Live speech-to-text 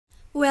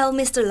Well,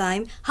 Mr.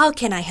 Lime, how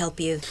can I help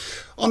you?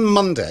 On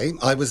Monday,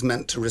 I was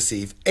meant to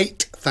receive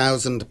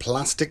 8,000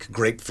 plastic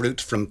grapefruit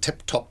from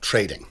Tip Top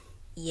Trading.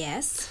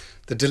 Yes?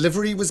 The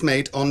delivery was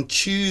made on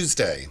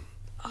Tuesday.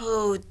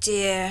 Oh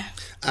dear.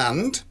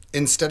 And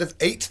instead of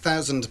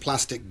 8,000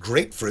 plastic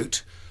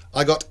grapefruit,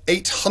 I got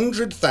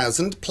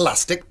 800,000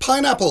 plastic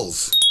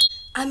pineapples.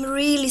 I'm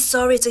really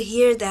sorry to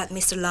hear that,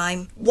 Mr.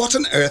 Lime. What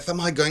on earth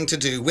am I going to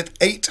do with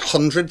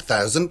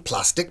 800,000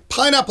 plastic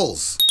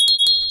pineapples?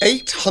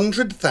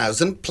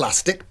 800,000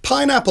 plastic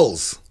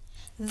pineapples!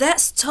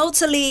 That's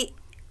totally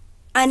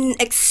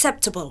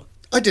unacceptable.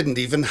 I didn't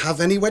even have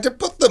anywhere to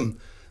put them.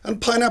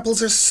 And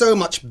pineapples are so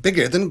much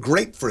bigger than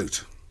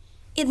grapefruit.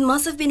 It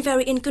must have been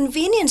very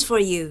inconvenient for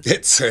you.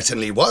 It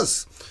certainly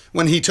was.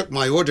 When he took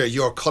my order,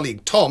 your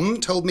colleague Tom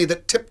told me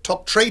that Tip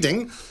Top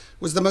Trading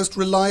was the most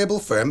reliable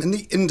firm in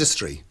the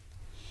industry.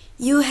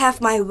 You have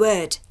my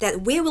word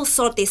that we will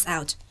sort this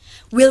out.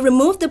 We'll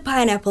remove the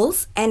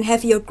pineapples and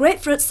have your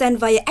grapefruit sent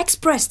via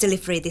express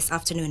delivery this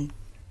afternoon.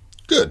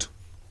 Good.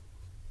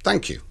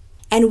 Thank you.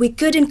 And we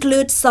could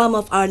include some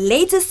of our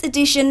latest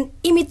edition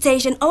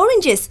imitation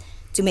oranges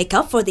to make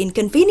up for the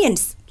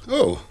inconvenience.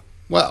 Oh,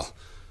 well,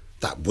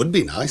 that would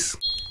be nice.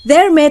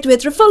 They're made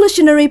with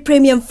revolutionary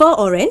premium 4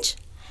 orange,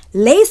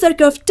 laser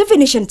curve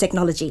definition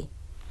technology.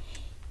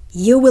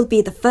 You will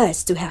be the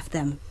first to have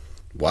them.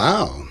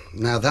 Wow,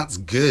 now that's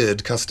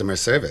good customer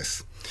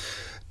service.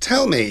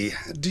 Tell me,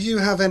 do you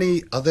have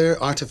any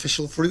other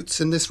artificial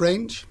fruits in this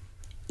range?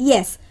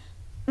 Yes.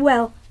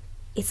 Well,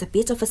 it's a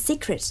bit of a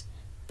secret,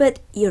 but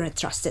you're a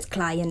trusted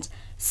client,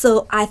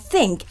 so I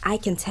think I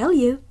can tell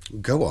you.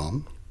 Go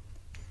on.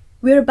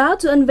 We're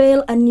about to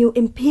unveil a new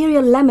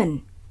Imperial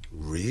Lemon.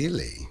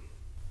 Really?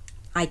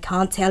 I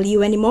can't tell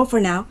you any more for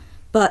now,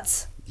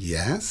 but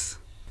Yes?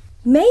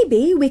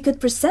 maybe we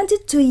could present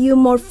it to you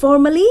more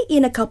formally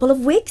in a couple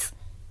of weeks,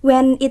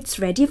 when it's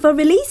ready for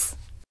release.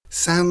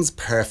 Sounds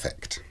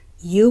perfect.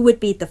 You would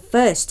be the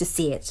first to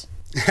see it.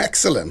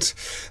 Excellent.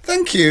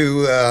 Thank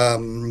you,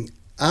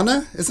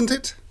 Anna, isn't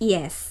it?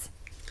 Yes.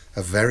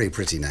 A very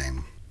pretty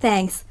name.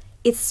 Thanks.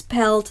 It's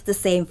spelled the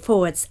same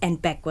forwards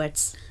and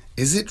backwards.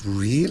 Is it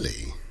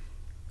really?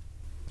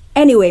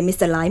 Anyway,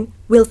 Mr. Lime,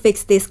 we'll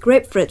fix this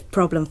grapefruit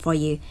problem for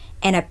you,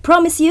 and I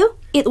promise you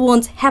it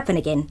won't happen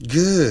again.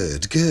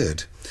 Good,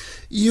 good.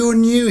 You're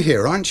new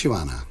here, aren't you,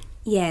 Anna?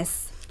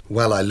 Yes.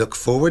 Well, I look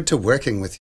forward to working with you.